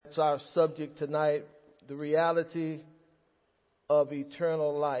That's our subject tonight, the reality of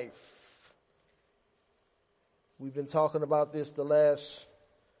eternal life. We've been talking about this the last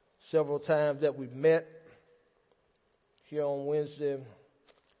several times that we've met here on Wednesday.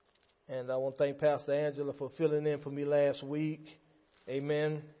 And I want to thank Pastor Angela for filling in for me last week.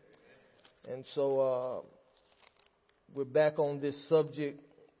 Amen. And so we're back on this subject,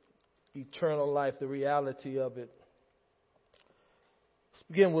 eternal life, the reality of it.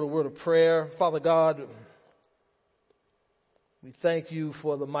 Let's begin with a word of prayer. Father God, we thank you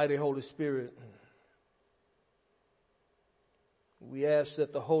for the mighty Holy Spirit. We ask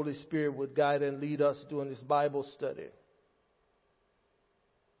that the Holy Spirit would guide and lead us during this Bible study.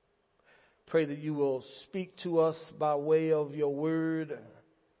 Pray that you will speak to us by way of your word.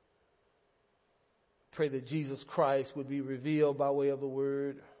 Pray that Jesus Christ would be revealed by way of the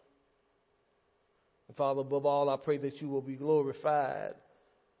word. And Father, above all, I pray that you will be glorified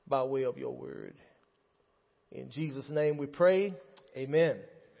by way of your word. In Jesus' name we pray. Amen.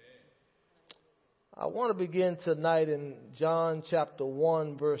 I want to begin tonight in John chapter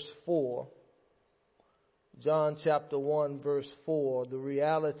 1, verse 4. John chapter 1, verse 4, the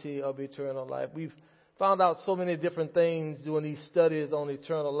reality of eternal life. We've found out so many different things doing these studies on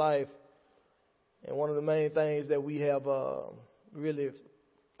eternal life. And one of the main things that we have really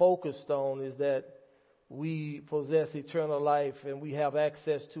focused on is that we possess eternal life and we have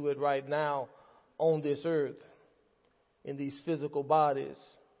access to it right now on this earth in these physical bodies,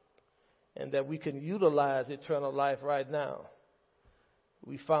 and that we can utilize eternal life right now.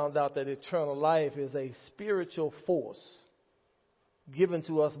 We found out that eternal life is a spiritual force given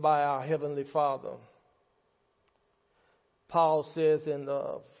to us by our Heavenly Father. Paul says in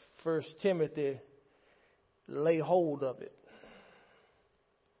 1 Timothy, lay hold of it,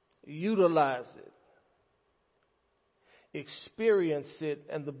 utilize it, experience it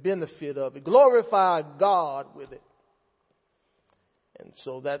and the benefit of it, glorify God with it. And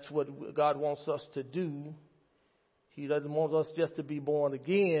so that's what God wants us to do. He doesn't want us just to be born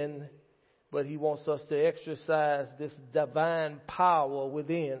again, but he wants us to exercise this divine power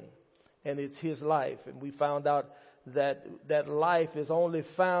within, and it's his life. And we found out that that life is only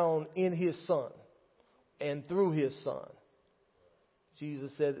found in his Son and through his Son.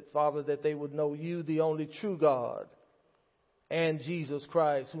 Jesus said, Father, that they would know you, the only true God, and Jesus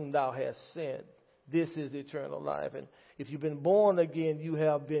Christ, whom thou hast sent. This is eternal life. And if you've been born again, you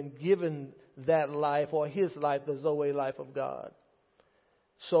have been given that life, or his life, the Zoe life of God.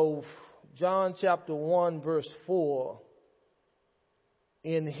 So John chapter 1 verse 4,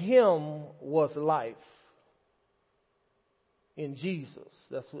 in him was life. In Jesus,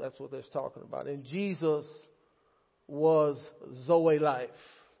 that's what they're talking about. In Jesus was Zoe life.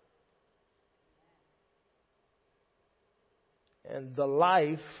 And the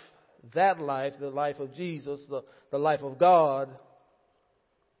life, that life, the life of Jesus, the life of God,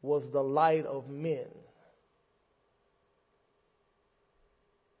 was the light of men.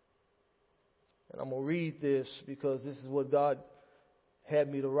 And I'm going to read this because this is what God had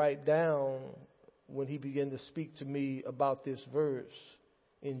me to write down when he began to speak to me about this verse.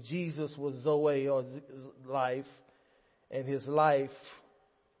 In Jesus was Zoe, or life, and his life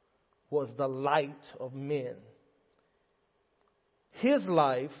was the light of men. His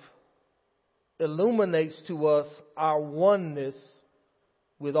life illuminates to us our oneness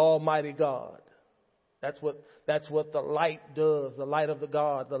with Almighty God. That's what the light does. The light of the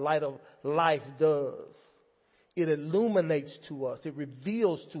God, the light of life does. It illuminates to us. It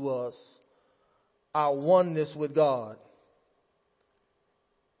reveals to us our oneness with God.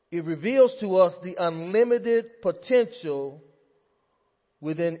 It reveals to us the unlimited potential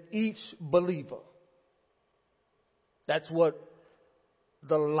within each believer. That's what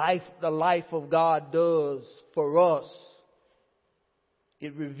the life of God does for us.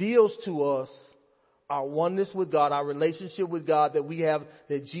 It reveals to us our oneness with God, our relationship with God that we have,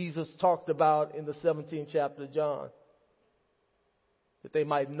 that Jesus talked about in the 17th chapter of John. That they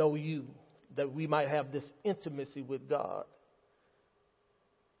might know you, that we might have this intimacy with God.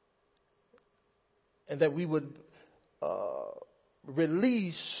 And that we would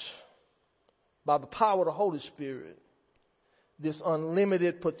release, by the power of the Holy Spirit, this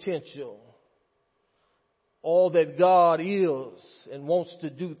unlimited potential. All that God is and wants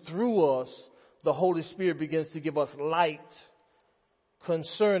to do through us, the Holy Spirit begins to give us light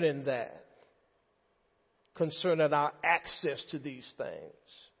concerning that. Concerning our access to these things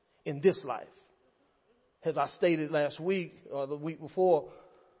in this life. As I stated last week or the week before,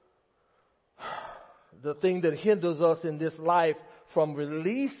 the thing that hinders us in this life from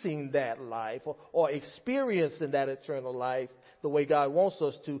releasing that life or experiencing that eternal life the way God wants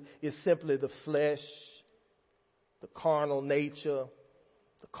us to is simply the flesh, the carnal nature,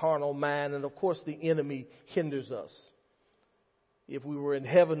 the carnal mind, and of course the enemy hinders us. If we were in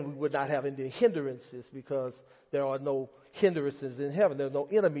heaven, we would not have any hindrances because there are no hindrances in heaven. There are no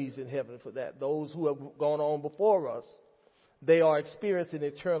enemies in heaven for that. Those who have gone on before us, they are experiencing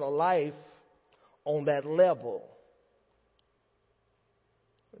eternal life on that level.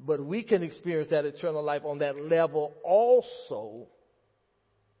 But we can experience that eternal life on that level also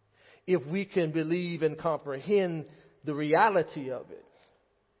if we can believe and comprehend the reality of it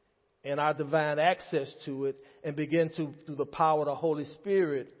and our divine access to it and begin to, through the power of the Holy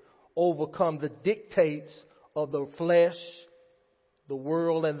Spirit, overcome the dictates of the flesh, the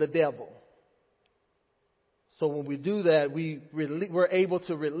world, and the devil. So when we do that, we're able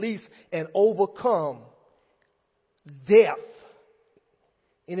to release and overcome death.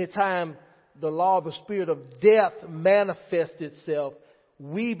 Anytime the law of the spirit of death manifests itself,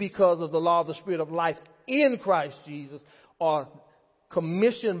 we, because of the law of the spirit of life in Christ Jesus, are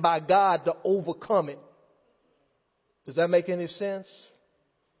commissioned by God to overcome it. Does that make any sense?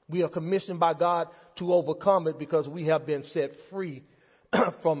 We are commissioned by God to overcome it because we have been set free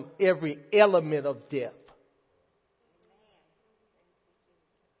from every element of death.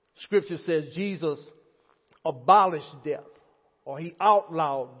 Scripture says Jesus abolished death, or he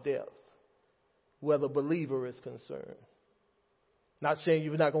outlawed death where the believer is concerned. Not saying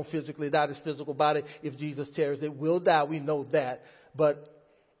you're not going to physically die. This physical body, if Jesus tarries, it will die. We know that. But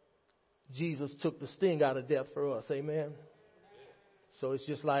Jesus took the sting out of death for us. Amen. So it's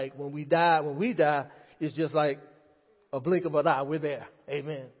just like when we die, it's just like a blink of an eye. We're there.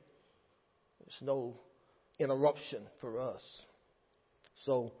 Amen. There's no interruption for us.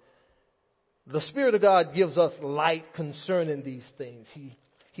 So the Spirit of God gives us light concerning these things.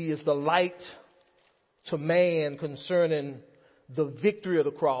 He is the light to man concerning the victory of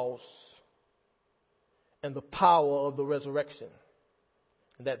the cross and the power of the resurrection.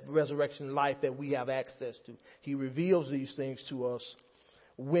 And that resurrection life that we have access to. He reveals these things to us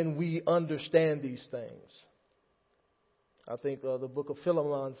when we understand these things. I think the book of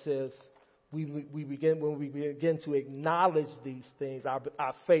Philemon says when we begin to acknowledge these things,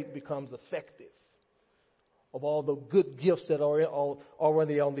 our faith becomes effective. Of all the good gifts that are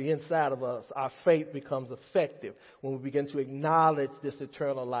already on the inside of us, our faith becomes effective when we begin to acknowledge this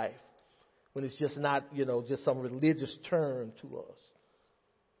eternal life. When it's just not, just some religious term to us.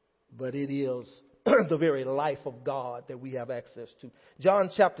 But it is the very life of God that we have access to. John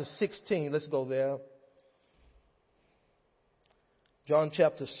chapter 16, let's go there. John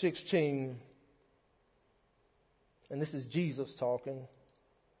chapter 16, and this is Jesus talking.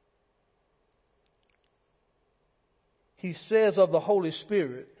 He says of the Holy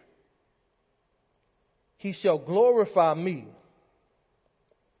Spirit, he shall glorify me,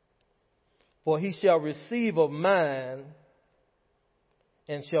 for he shall receive of mine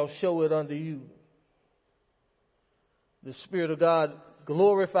and shall show it unto you. The Spirit of God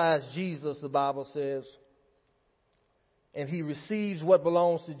glorifies Jesus, the Bible says, and he receives what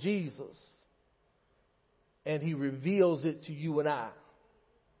belongs to Jesus, and he reveals it to you and I.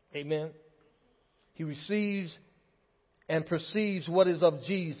 Amen. He receives and perceives what is of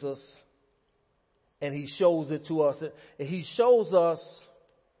Jesus, and he shows it to us. And he shows us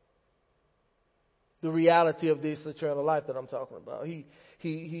the reality of this eternal life that I'm talking about.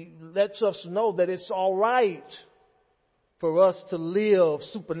 He lets us know that it's all right for us to live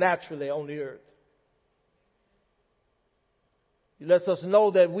supernaturally on the earth. He lets us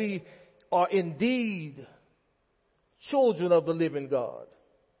know that we are indeed children of the living God.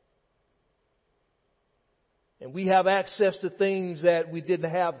 And we have access to things that we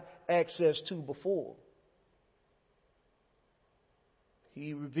didn't have access to before.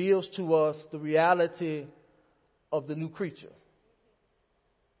 He reveals to us the reality of the new creature.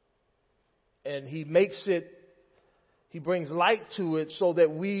 And he brings light to it so that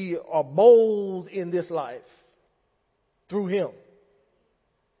we are bold in this life through him.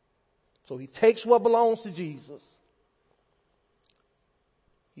 So he takes what belongs to Jesus.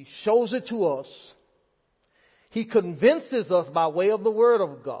 He shows it to us. He convinces us by way of the Word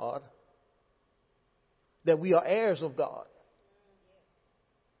of God that we are heirs of God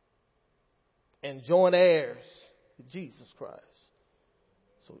and joint heirs with Jesus Christ.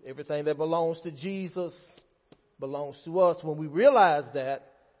 So everything that belongs to Jesus belongs to us. When we realize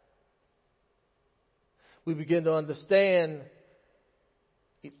that, we begin to understand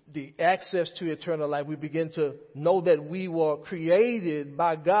the access to eternal life. We begin to know that we were created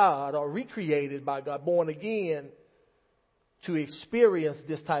by God or recreated by God, born again, to experience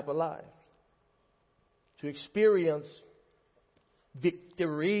this type of life. To experience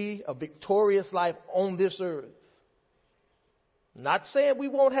victory, a victorious life on this earth. Not saying we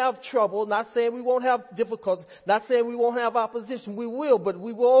won't have trouble, not saying we won't have difficulties, not saying we won't have opposition. We will, but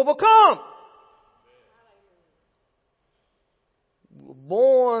we will overcome. We were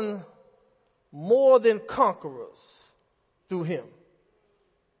born more than conquerors through Him.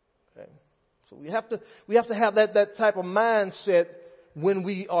 Okay? So we have to have that type of mindset when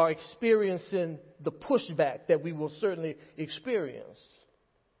we are experiencing the pushback that we will certainly experience.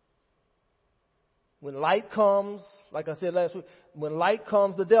 When light comes, like I said last week, when light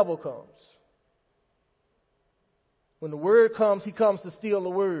comes, the devil comes. When the word comes, he comes to steal the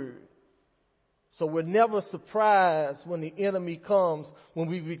word. So we're never surprised when the enemy comes, when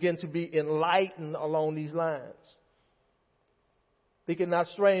we begin to be enlightened along these lines. Thinking not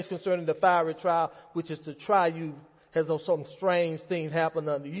strange concerning the fiery trial, which is to try you, as though some strange thing happened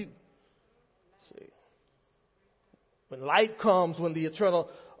unto you. See? When light comes, when the eternal,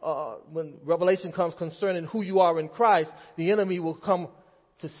 when revelation comes concerning who you are in Christ, the enemy will come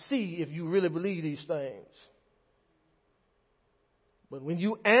to see if you really believe these things. But when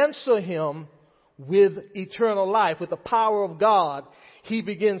you answer him with eternal life, with the power of God, he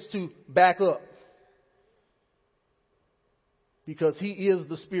begins to back up. Because he is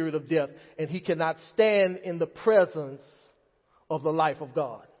the spirit of death, and he cannot stand in the presence of the life of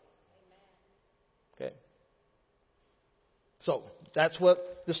God. Okay. So that's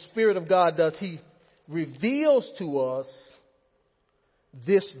what the Spirit of God does. He reveals to us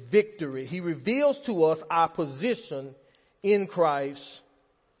this victory. He reveals to us our position in Christ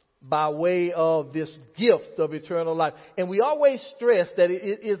by way of this gift of eternal life. And we always stress that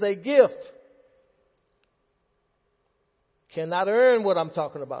it is a gift. Cannot earn what I'm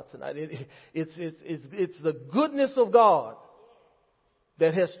talking about tonight. It's the goodness of God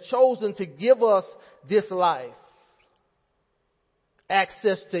that has chosen to give us this life.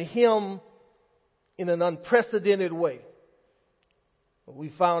 Access to Him in an unprecedented way. We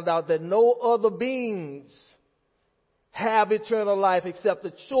found out that no other beings have eternal life except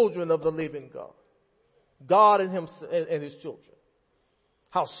the children of the living God. God and Him and His children.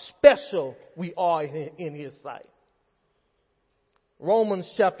 How special we are in His sight.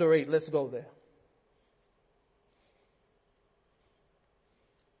 Romans chapter 8, let's go there.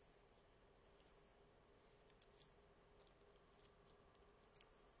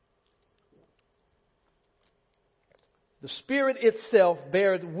 The Spirit itself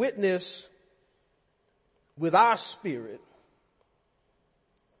bears witness with our spirit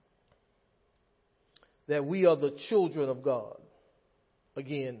that we are the children of God.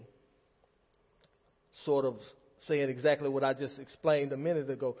 Again, sort of saying exactly what I just explained a minute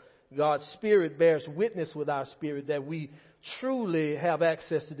ago. God's Spirit bears witness with our spirit that we truly have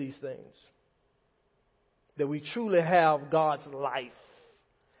access to these things. That we truly have God's life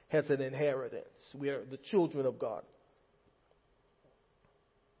as an inheritance. We are the children of God.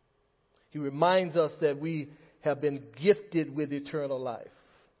 He reminds us that we have been gifted with eternal life.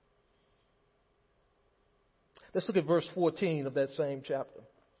 Let's look at verse 14 of that same chapter.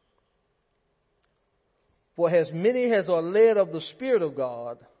 For as many as are led of the Spirit of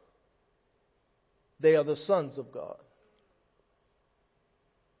God, they are the sons of God.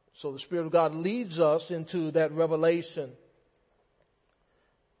 So the Spirit of God leads us into that revelation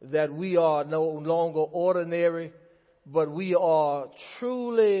that we are no longer ordinary, but we are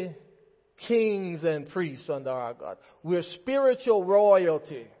truly kings and priests under our God. We're spiritual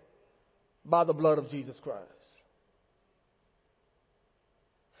royalty by the blood of Jesus Christ.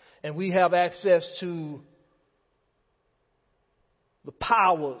 And we have access to the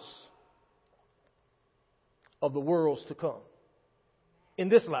powers of the worlds to come in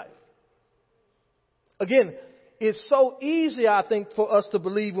this life. Again, it's so easy, I think, for us to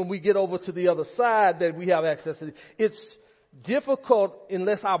believe when we get over to the other side that we have access to it. It's difficult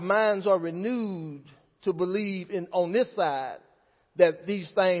unless our minds are renewed to believe on this side that these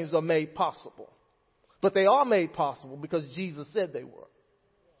things are made possible. But they are made possible because Jesus said they were.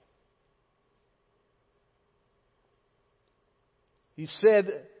 He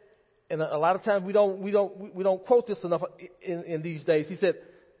said, and a lot of times we don't quote this enough in these days. He said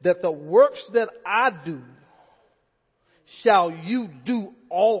that the works that I do shall you do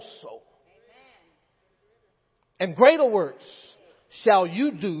also. And greater works shall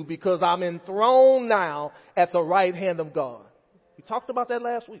you do because I'm enthroned now at the right hand of God. We talked about that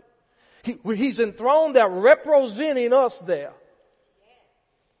last week. He's enthroned there, representing us there.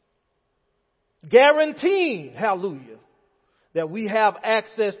 Guaranteeing, hallelujah, that we have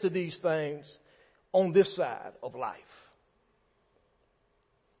access to these things on this side of life.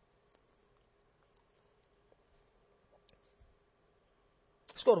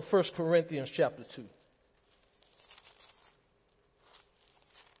 Let's go to 1 Corinthians chapter 2.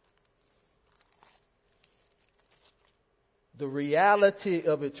 The reality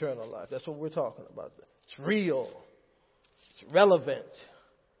of eternal life. That's what we're talking about. It's real. It's relevant.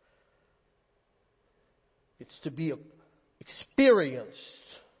 It's to be experienced.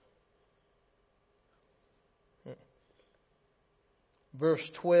 Verse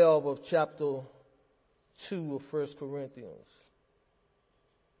 12 of chapter 2 of 1 Corinthians.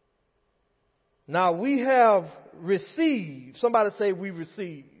 Now we have received. Somebody say we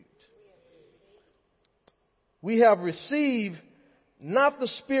received. We have received not the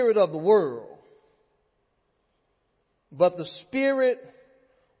spirit of the world, but the Spirit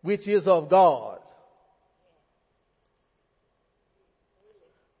which is of God,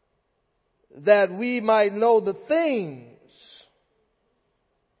 that we might know the things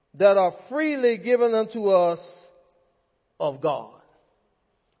that are freely given unto us of God.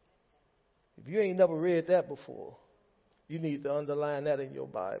 If you ain't never read that before, you need to underline that in your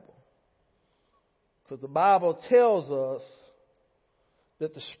Bible. Because the Bible tells us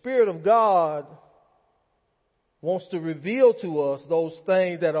that the Spirit of God wants to reveal to us those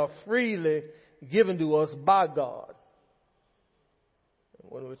things that are freely given to us by God.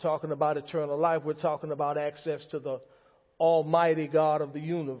 When we're talking about eternal life, we're talking about access to the Almighty God of the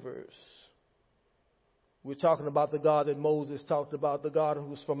universe. We're talking about the God that Moses talked about, the God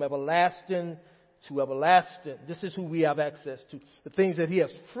who's from everlasting to everlasting. This is who we have access to, the things that He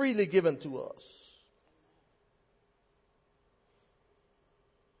has freely given to us.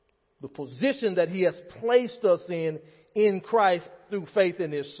 The position that He has placed us in Christ through faith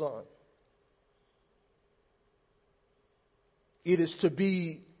in His Son. It is to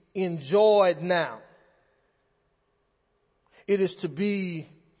be enjoyed now. It is to be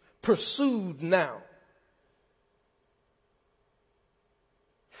pursued now.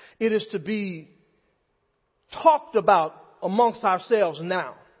 It is to be talked about amongst ourselves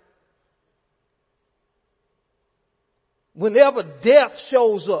now. Whenever death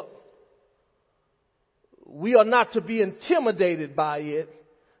shows up, we are not to be intimidated by it,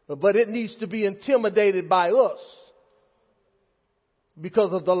 but it needs to be intimidated by us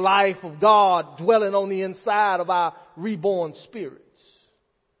because of the life of God dwelling on the inside of our reborn spirits.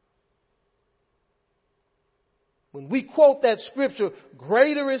 When we quote that scripture,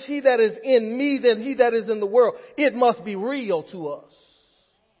 greater is He that is in me than he that is in the world, it must be real to us.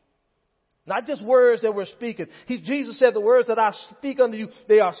 Not just words that we're speaking. Jesus said, the words that I speak unto you,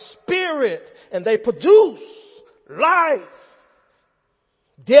 they are spirit and they produce life.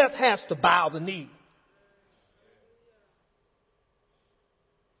 Death has to bow the knee.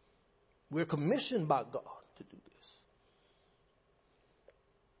 We're commissioned by God to do this.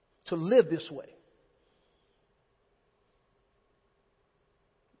 To live this way.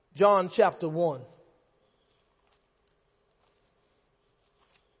 John chapter 1.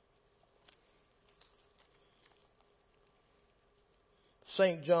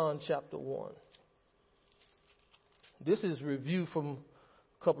 St. John chapter 1. This is review from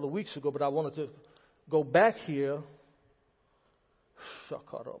a couple of weeks ago, but I wanted to go back here.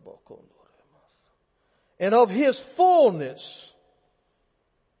 And of His fullness,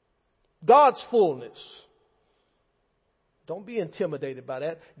 God's fullness. Don't be intimidated by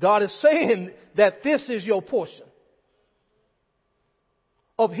that. God is saying that this is your portion.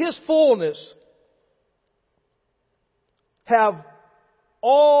 Of His fullness have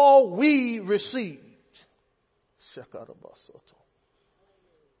all we received.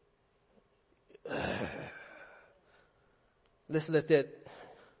 Let's let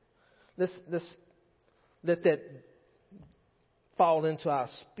that fall into our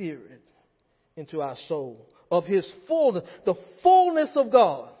spirit, into our soul. Of His fullness, the fullness of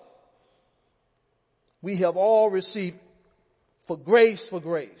God, we have all received for grace.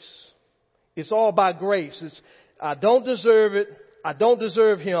 It's all by grace. I don't deserve it. I don't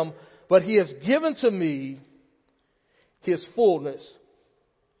deserve Him, but He has given to me His fullness.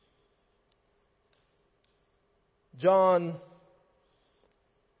 John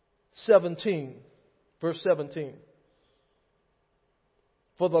 17, verse 17.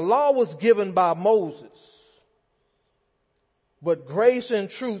 For the law was given by Moses, but grace and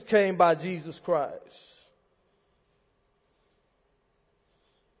truth came by Jesus Christ.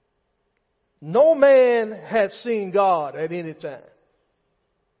 No man had seen God at any time.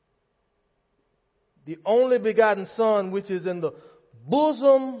 The only begotten Son, which is in the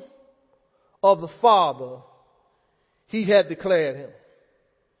bosom of the Father, He had declared Him.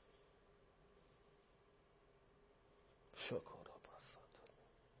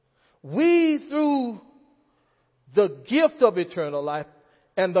 We, through the gift of eternal life,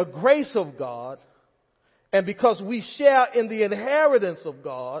 and the grace of God, and because we share in the inheritance of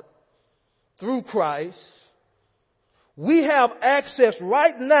God through Christ, we have access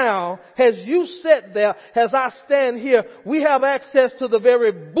right now, as you sit there, as I stand here, we have access to the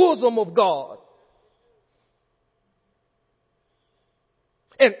very bosom of God.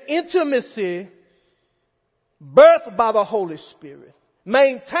 An intimacy birthed by the Holy Spirit,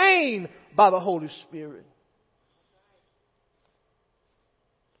 maintained by the Holy Spirit,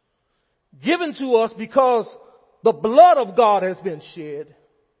 given to us because the blood of God has been shed.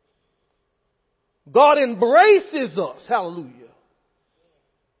 God embraces us. Hallelujah.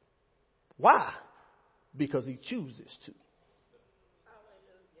 Why? Because He chooses to.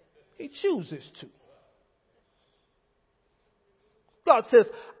 He chooses to. God says,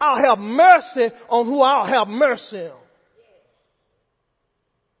 I'll have mercy on who I'll have mercy on.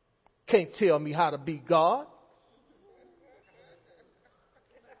 Can't tell me how to be God.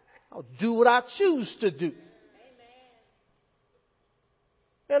 I'll do what I choose to do.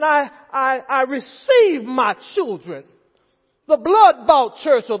 And I receive my children, the blood-bought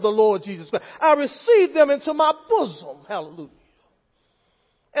church of the Lord Jesus Christ. I receive them into my bosom. Hallelujah.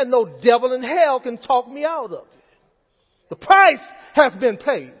 And no devil in hell can talk me out of it. The price has been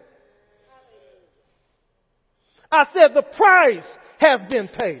paid. I said the price has been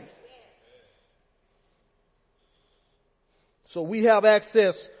paid. So we have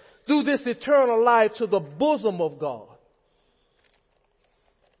access through this eternal life to the bosom of God.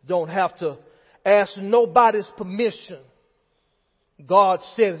 Don't have to ask nobody's permission. God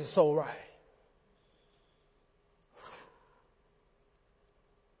says it's all right.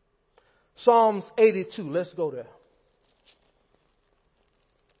 Psalms 82. Let's go there.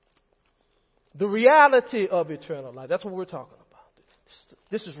 The reality of eternal life. That's what we're talking about.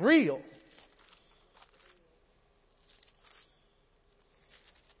 This is real.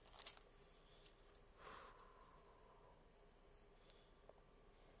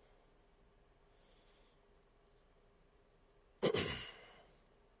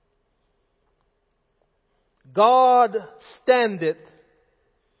 God standeth,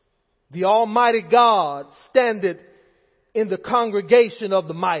 the Almighty God standeth in the congregation of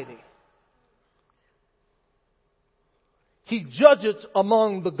the mighty. He judgeth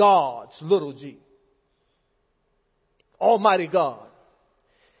among the gods, little g. Almighty God.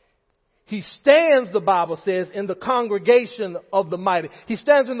 He stands, the Bible says, in the congregation of the mighty. He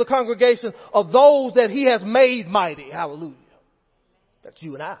stands in the congregation of those that He has made mighty. Hallelujah. That's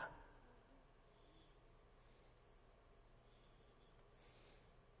you and I.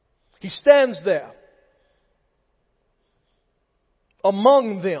 He stands there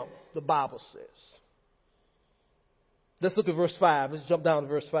among them, the Bible says. Let's look at verse 5. Let's jump down to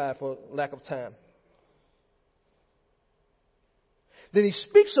verse 5 for lack of time. Then He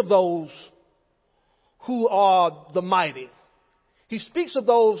speaks of those who are the mighty. He speaks of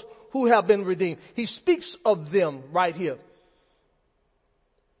those who have been redeemed. He speaks of them right here.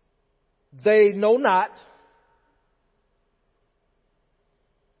 They know not,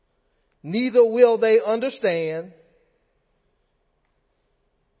 neither will they understand.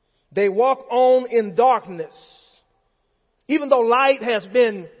 They walk on in darkness. Even though light has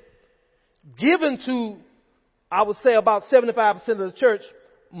been given to, I would say, about 75% of the church,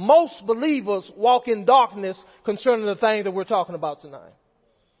 most believers walk in darkness concerning the thing that we're talking about tonight.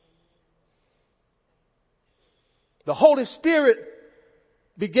 The Holy Spirit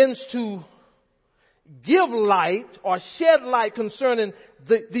begins to give light or shed light concerning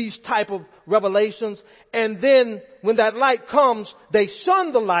these type of revelations. And then when that light comes, they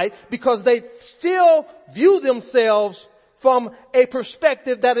shun the light because they still view themselves from a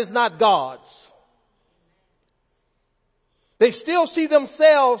perspective that is not God's. They still see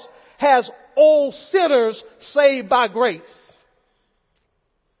themselves as old sinners saved by grace.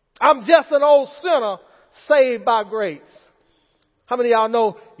 I'm just an old sinner saved by grace. How many of y'all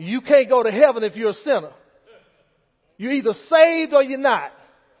know you can't go to heaven if you're a sinner? You're either saved or you're not.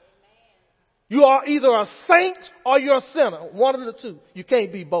 You are either a saint or you're a sinner. One of the two. You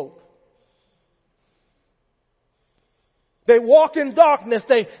can't be both. They walk in darkness.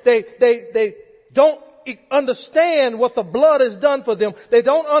 They don't understand what the blood has done for them. They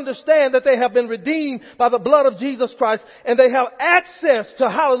don't understand that they have been redeemed by the blood of Jesus Christ. And they have access to,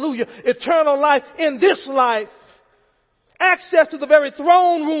 hallelujah, eternal life in this life. Access to the very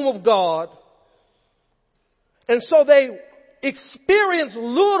throne room of God. And so they experience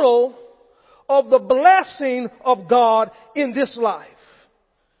little of the blessing of God in this life.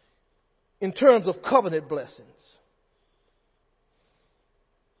 In terms of covenant blessings.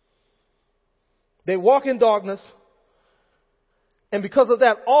 They walk in darkness And because of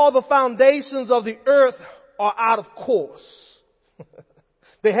that, all the foundations of the earth are out of course.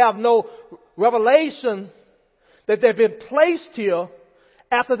 They have no revelation that they've been placed here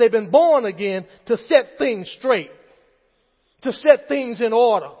after they've been born again to set things straight, to set things in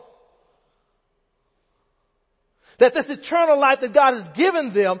order. That this eternal life that God has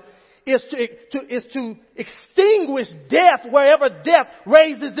given them is to extinguish death wherever death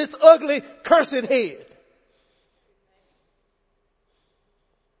raises its ugly, cursed head.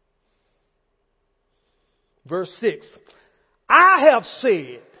 Verse 6. I have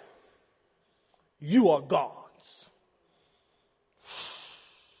said, you are gods.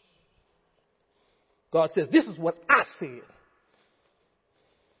 God says, this is what I said.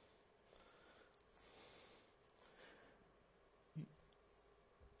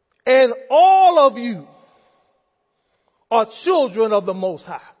 And all of you are children of the Most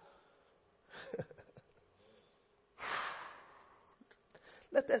High.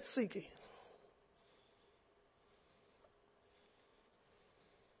 Let that sink in.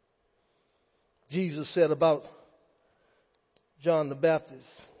 Jesus said about John the Baptist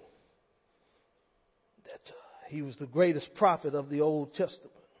that he was the greatest prophet of the Old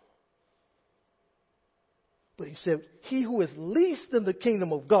Testament. But he said, he who is least in the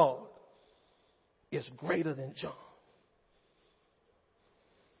kingdom of God is greater than John.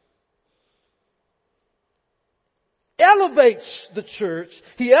 Elevates the church.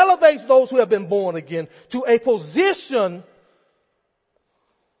 He elevates those who have been born again to a position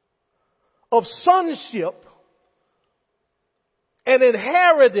of sonship and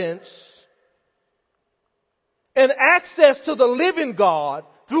inheritance and access to the living God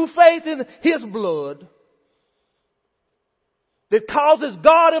through faith in His blood that causes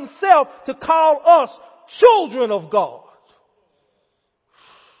God Himself to call us children of God.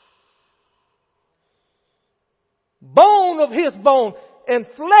 Bone of His bone and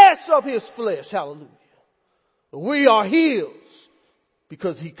flesh of His flesh. Hallelujah. We are His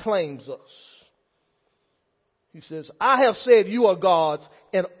because He claims us. He says, I have said you are gods,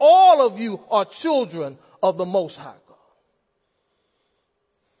 and all of you are children of the Most High God.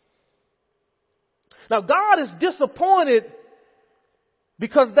 Now God is disappointed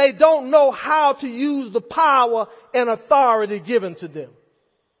because they don't know how to use the power and authority given to them.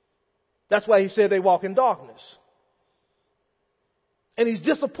 That's why He said they walk in darkness. And He's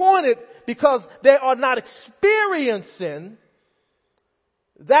disappointed because they are not experiencing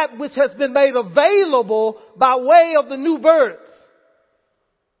that which has been made available by way of the new birth.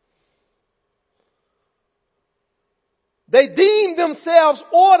 They deem themselves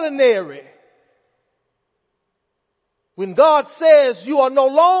ordinary. When God says you are no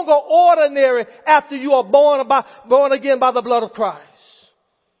longer ordinary after you are born again by the blood of Christ.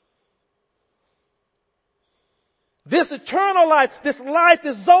 This eternal life, this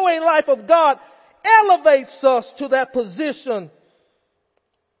Zoe life of God elevates us to that position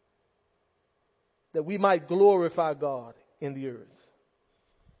that we might glorify God in the earth.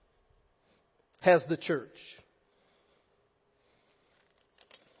 Has the church.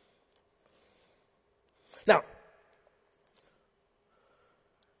 Now,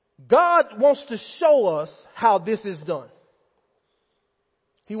 God wants to show us how this is done.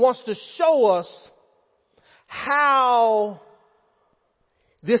 He wants to show us how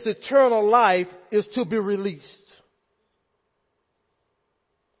this eternal life is to be released.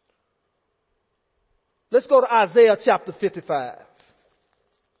 Let's go to Isaiah chapter 55.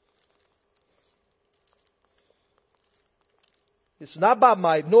 It's not by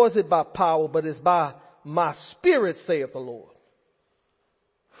might, nor is it by power, but it's by my spirit, saith the Lord.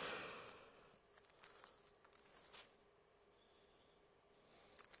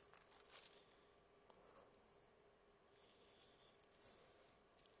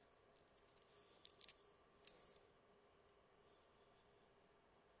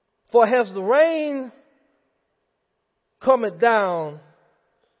 For has the rain cometh down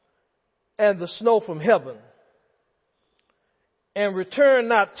and the snow from heaven, and return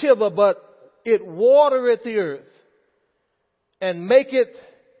not thither, but it watereth the earth, and make it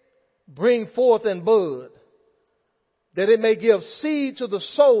bring forth and bud, that it may give seed to the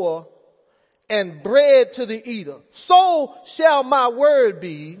sower and bread to the eater. So shall my word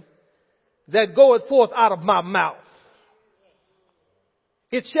be that goeth forth out of my mouth.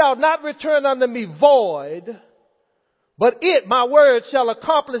 It shall not return unto me void, but it, my word, shall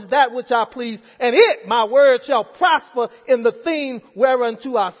accomplish that which I please, and it, my word, shall prosper in the thing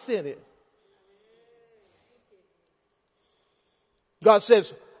whereunto I sent it. God says,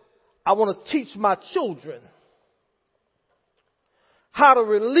 I want to teach my children how to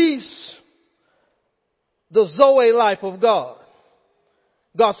release the Zoe life of God.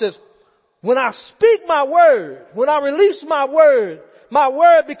 God says, when I speak my word, when I release my word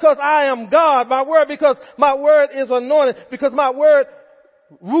because I am God, my word because my word is anointed, because my word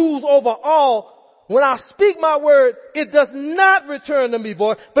rules over all. When I speak my word, it does not return to me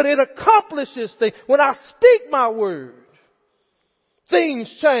void, but it accomplishes things. When I speak my word,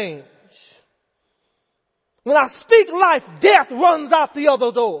 things change. When I speak life, death runs out the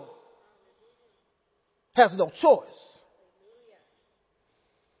other door. Has no choice.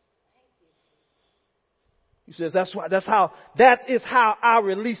 He says that is how I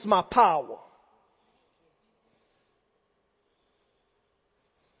release my power.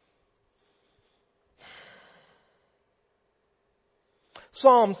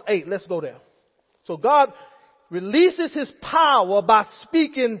 Psalms 8, let's go there. So God releases his power by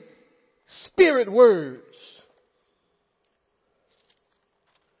speaking spirit words.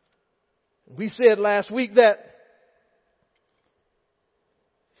 We said last week that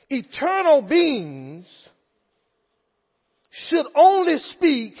eternal beings should only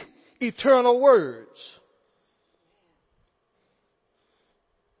speak eternal words.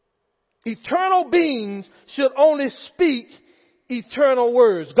 Eternal beings should only speak eternal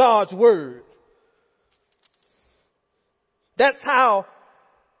words, God's word. That's how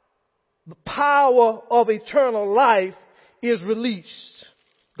the power of eternal life is released.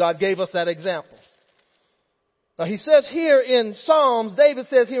 God gave us that example. Now he says here in Psalms, David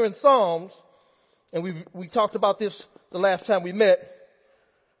says here in Psalms, and we talked about this the last time we met.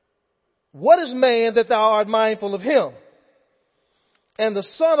 What is man that thou art mindful of him? And the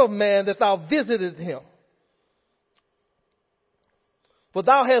son of man that thou visited him? For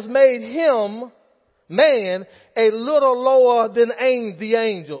thou hast made him, man, a little lower than the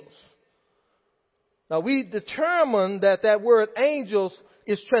angels. Now we determined that word angels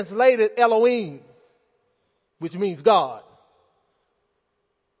is translated Elohim, which means God.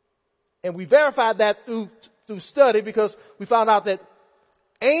 And we verified that through study, because we found out that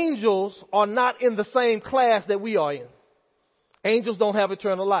angels are not in the same class that we are in. Angels don't have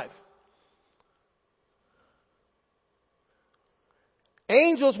eternal life.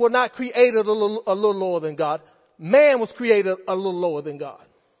 Angels were not created a little lower than God. Man was created a little lower than God.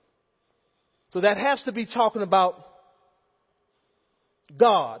 So that has to be talking about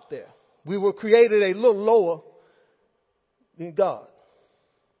God there. We were created a little lower than God.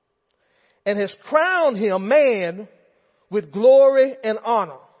 And has crowned him, man, with glory and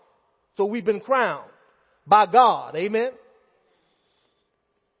honor. So we've been crowned by God. Amen.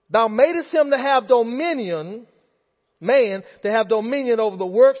 Thou madest him to have dominion, man, to have dominion over the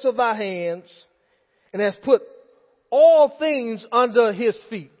works of thy hands, and has put all things under his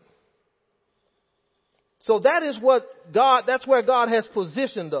feet. So that is that's where God has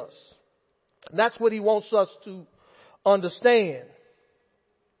positioned us. That's what he wants us to understand.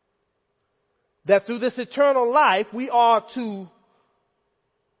 That through this eternal life, we are to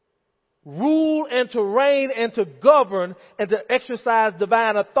rule and to reign and to govern and to exercise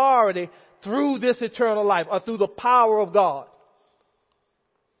divine authority through this eternal life, or through the power of God.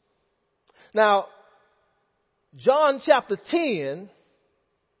 Now, John chapter 10,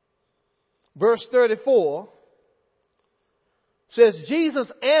 verse 34, says,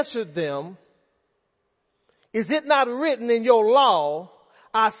 Jesus answered them, is it not written in your law,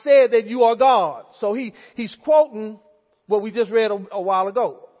 I said that you are God? So he's quoting what we just read a while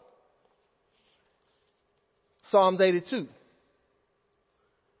ago. Psalms 82.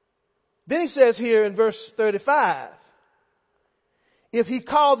 Then he says here in verse 35, if he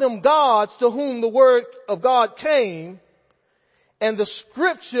called them gods to whom the word of God came, and the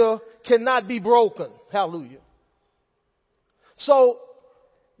scripture cannot be broken. Hallelujah. So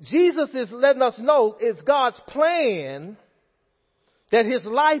Jesus is letting us know it's God's plan that his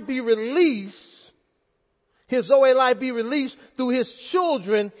life be released, his Zoe life be released through his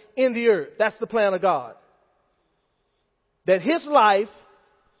children in the earth. That's the plan of God. That his life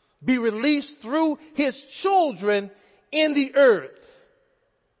be released through his children in the earth.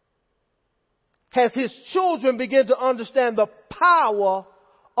 As his children begin to understand the power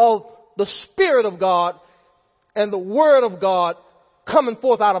of the Spirit of God and the Word of God coming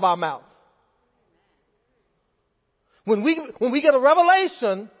forth out of our mouth. When we get a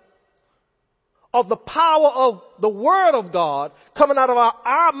revelation of the power of the Word of God coming out of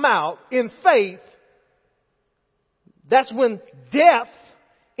our mouth in faith, that's when death,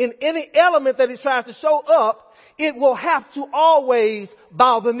 in any element that he tries to show up, it will have to always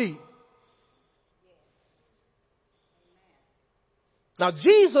bow the knee. Now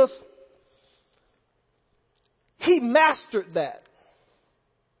Jesus, he mastered that.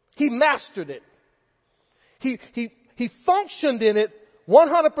 He mastered it. He functioned in it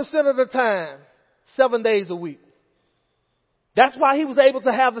 100% of the time, 7 days a week. That's why he was able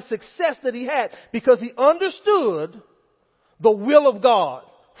to have the success that he had, because he understood the will of God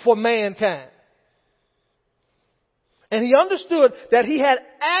for mankind. And he understood that he had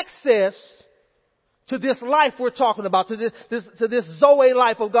access to this life we're talking about, to this Zoe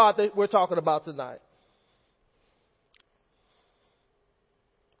life of God that we're talking about tonight.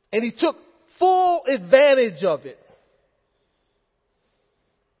 And he took full advantage of it.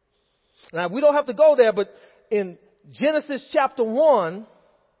 Now, we don't have to go there, but in Genesis chapter 1,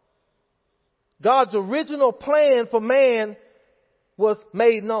 God's original plan for man was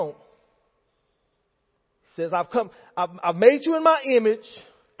made known. He says, I've made you in my image,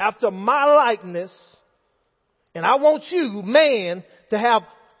 after my likeness, and I want you, man, to have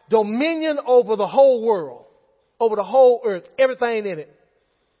dominion over the whole world, over the whole earth, everything in it.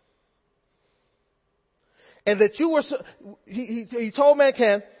 And that you were, he told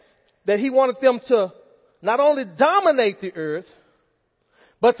mankind that he wanted them to not only dominate the earth,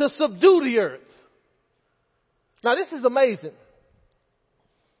 but to subdue the earth. Now this is amazing.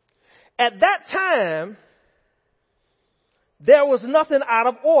 At that time, there was nothing out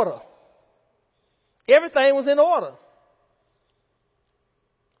of order. Everything was in order.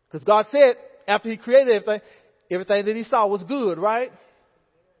 Because God said, after he created everything that he saw was good, right?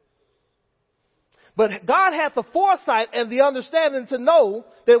 But God had the foresight and the understanding to know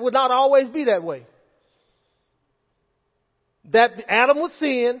that it would not always be that way. That Adam would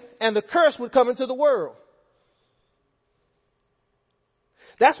sin and the curse would come into the world.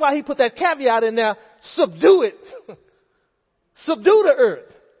 That's why he put that caveat in there, subdue it. Subdue the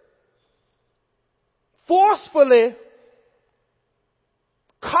earth. Forcefully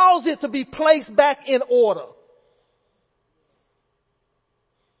cause it to be placed back in order.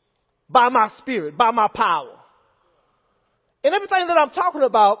 By my spirit, by my power. And everything that I'm talking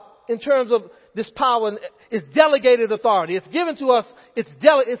about in terms of this power is delegated authority. It's given to us.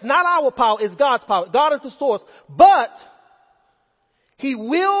 It's not our power. It's God's power. God is the source. But he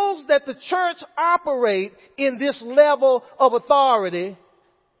wills that the church operate in this level of authority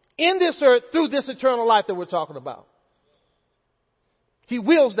in this earth through this eternal life that we're talking about. He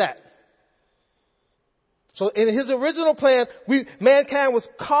wills that. So in his original plan, mankind was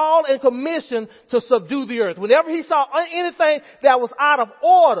called and commissioned to subdue the earth. Whenever he saw anything that was out of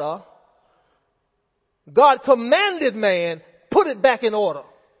order, God commanded man, put it back in order.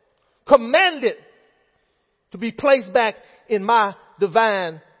 Command it to be placed back in my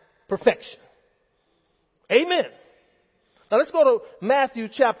divine perfection. Amen. Now let's go to Matthew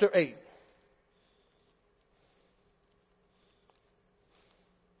chapter 8.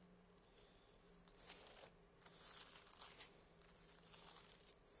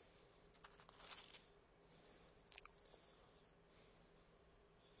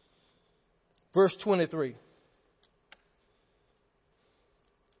 Verse 23.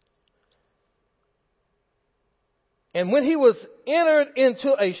 And when he was entered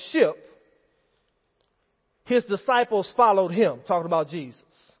into a ship, his disciples followed him, talking about Jesus.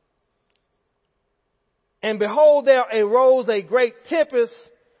 And behold, there arose a great tempest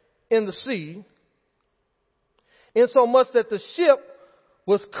in the sea, insomuch that the ship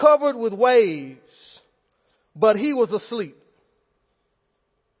was covered with waves, but he was asleep.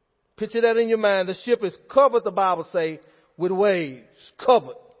 Picture that in your mind. The ship is covered, the Bible say, with waves.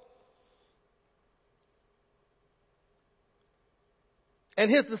 Covered. And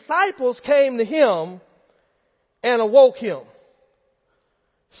his disciples came to him and awoke him,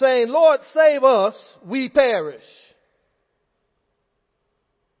 saying, Lord, save us, we perish.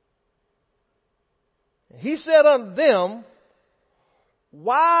 He said unto them,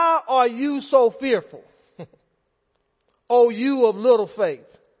 why are you so fearful, O you of little faith?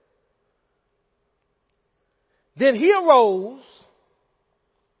 Then he arose,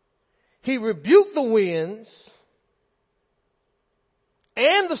 he rebuked the winds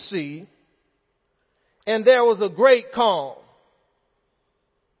and the sea, and there was a great calm.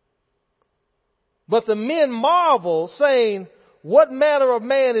 But the men marveled, saying, what manner of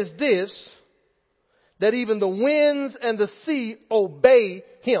man is this, that even the winds and the sea obey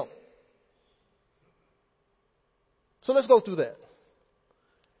him? So let's go through that.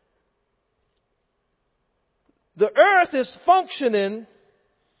 The earth is functioning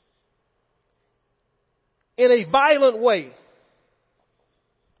in a violent way.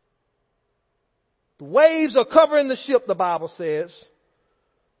 The waves are covering the ship, the Bible says.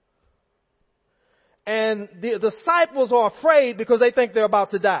 And the disciples are afraid because they think they're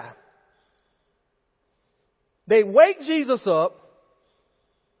about to die. They wake Jesus up,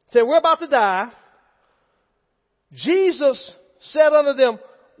 say, we're about to die. Jesus said unto them,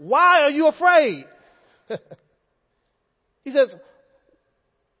 why are you afraid? He says,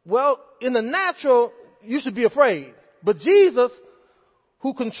 well, in the natural, you should be afraid. But Jesus,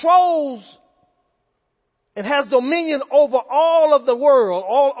 who controls and has dominion over all of the world,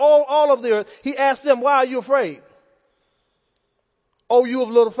 all of the earth, he asked them, why are you afraid? Oh, you of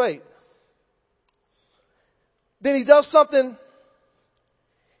little faith. Then he does something.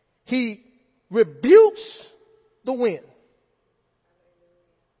 He rebukes the wind.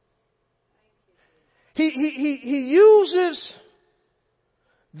 He uses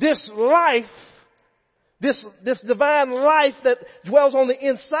this life, this divine life that dwells on the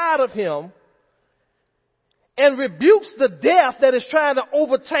inside of him, and rebukes the death that is trying to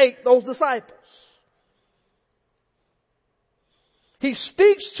overtake those disciples. He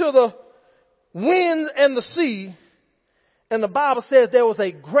speaks to the wind and the sea, and the Bible says there was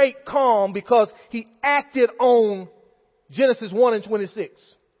a great calm because he acted on Genesis 1:26.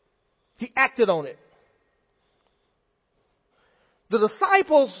 He acted on it. The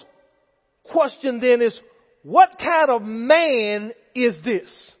disciples' question then is, what kind of man is this?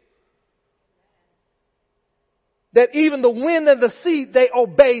 That even the wind and the sea, they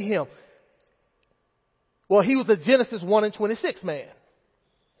obey him. Well, he was a Genesis 1:26 man.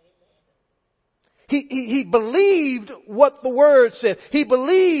 He believed what the word said. He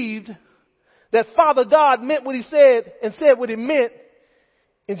believed that Father God meant what he said and said what he meant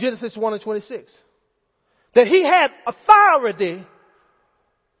in Genesis 1:26. That he had authority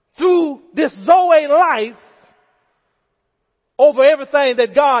through this Zoe life over everything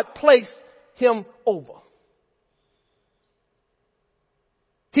that God placed him over.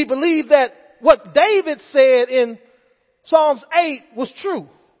 He believed that what David said in Psalms 8 was true.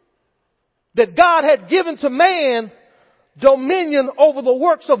 That God had given to man dominion over the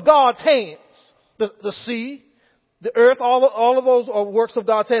works of God's hands. The sea, the earth, all of those are works of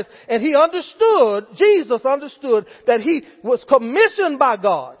God's hands. And he understood, Jesus understood, that he was commissioned by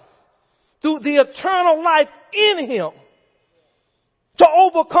God through the eternal life in him to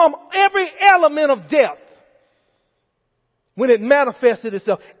overcome every element of death when it manifested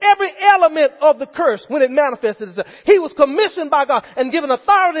itself. Every element of the curse when it manifested itself. He was commissioned by God and given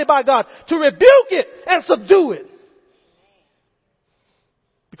authority by God to rebuke it and subdue it.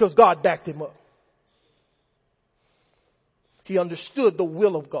 Because God backed him up. He understood the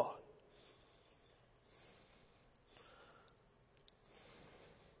will of God.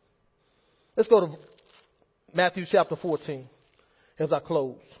 Let's go to Matthew chapter 14 as I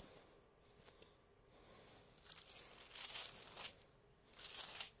close.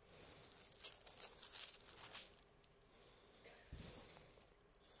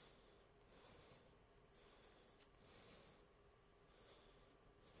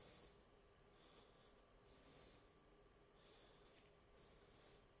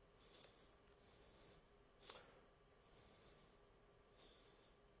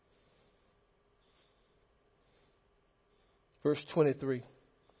 Verse 23.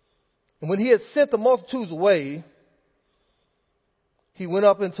 And when he had sent the multitudes away, he went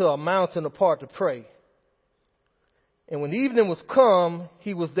up into a mountain apart to pray. And when evening was come,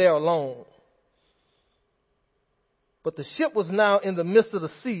 he was there alone. But the ship was now in the midst of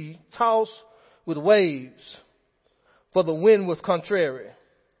the sea, tossed with waves, for the wind was contrary.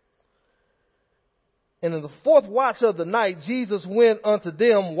 And in the fourth watch of the night, Jesus went unto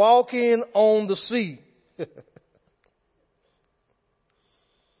them walking on the sea.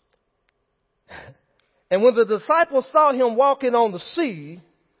 And when the disciples saw him walking on the sea,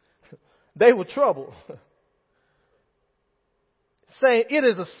 they were troubled, saying, it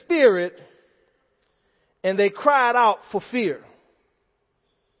is a spirit, and they cried out for fear.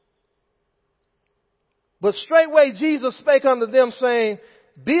 But straightway Jesus spake unto them, saying,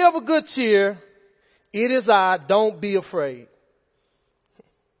 be of a good cheer, it is I, don't be afraid.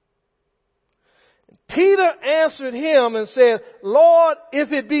 Peter answered him and said, Lord,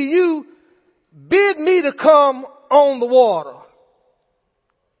 if it be you, bid me to come on the water.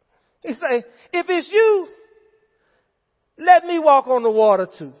 He said, if it's you, let me walk on the water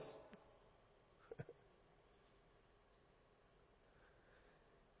too.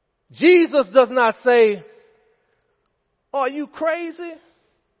 Jesus does not say, are you crazy?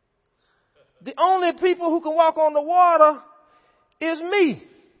 The only people who can walk on the water is me.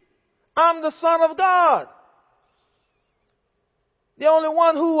 I'm the Son of God. The only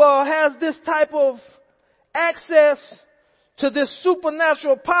one who has this type of access to this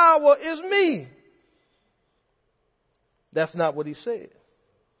supernatural power is me. That's not what he said.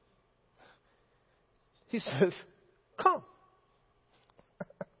 He says, come.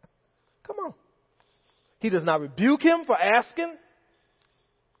 Come on. He does not rebuke him for asking.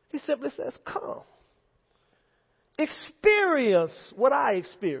 He simply says, come. Experience what I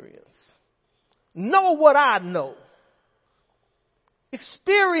experience. Know what I know.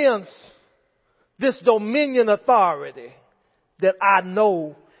 Experience this dominion authority that I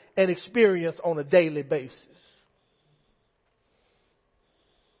know and experience on a daily basis.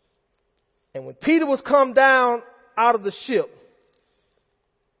 And when Peter was come down out of the ship,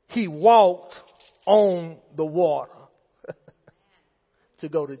 he walked on the water to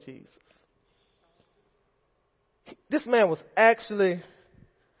go to Jesus. This man was actually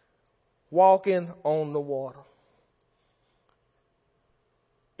walking on the water.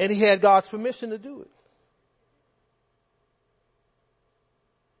 And he had God's permission to do it.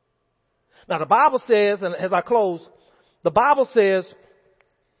 Now the Bible says, and as I close, the Bible says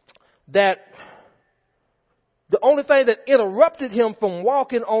that the only thing that interrupted him from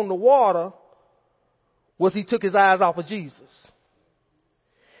walking on the water was he took his eyes off of Jesus.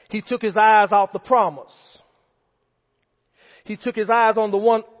 He took his eyes off the promise. He took his eyes on the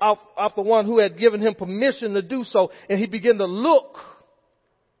one off the one who had given him permission to do so, and he began to look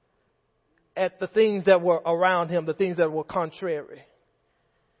at the things that were around him, the things that were contrary.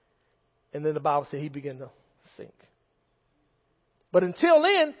 And then the Bible said he began to sink. But until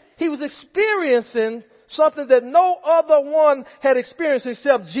then, he was experiencing something that no other one had experienced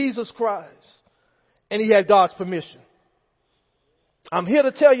except Jesus Christ. And he had God's permission. I'm here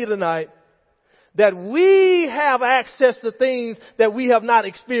to tell you tonight that we have access to things that we have not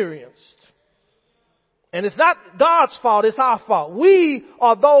experienced. And it's not God's fault, it's our fault. We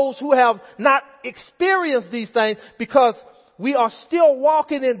are those who have not experienced these things because we are still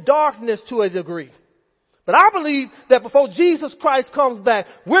walking in darkness to a degree. But I believe that before Jesus Christ comes back,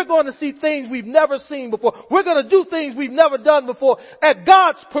 we're going to see things we've never seen before. We're going to do things we've never done before at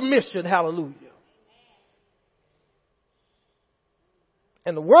God's permission. Hallelujah.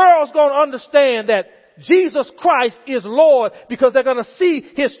 And the world's going to understand that Jesus Christ is Lord because they're going to see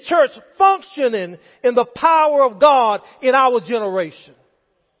His church functioning in the power of God in our generation.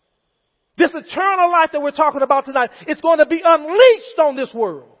 This eternal life that we're talking about tonight, it's going to be unleashed on this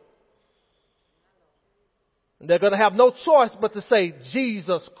world. And they're going to have no choice but to say,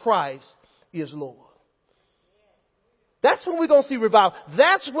 Jesus Christ is Lord. That's when we're going to see revival.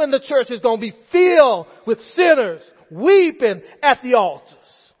 That's when the church is going to be filled with sinners weeping at the altars.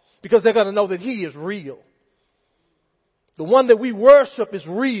 Because they're going to know that He is real. The one that we worship is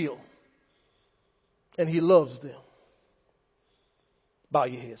real. And He loves them. Bow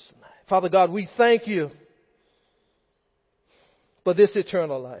your heads tonight. Father God, we thank You for this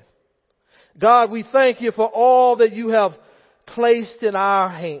eternal life. God, we thank You for all that You have placed in our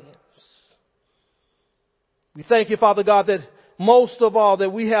hands. We thank You, Father God, that most of all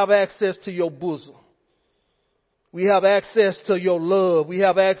that we have access to Your bosom. We have access to Your love. We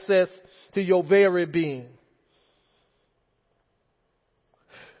have access to Your very being.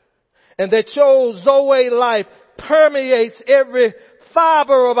 And that Your Zoe life permeates every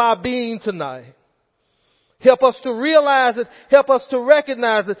fiber of our being tonight. Help us to realize it. Help us to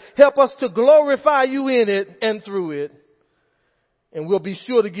recognize it. Help us to glorify You in it and through it. And we'll be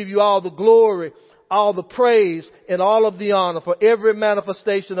sure to give You all the glory, all the praise, and all of the honor for every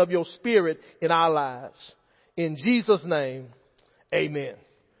manifestation of Your Spirit in our lives. In Jesus' name, amen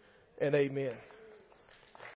and amen.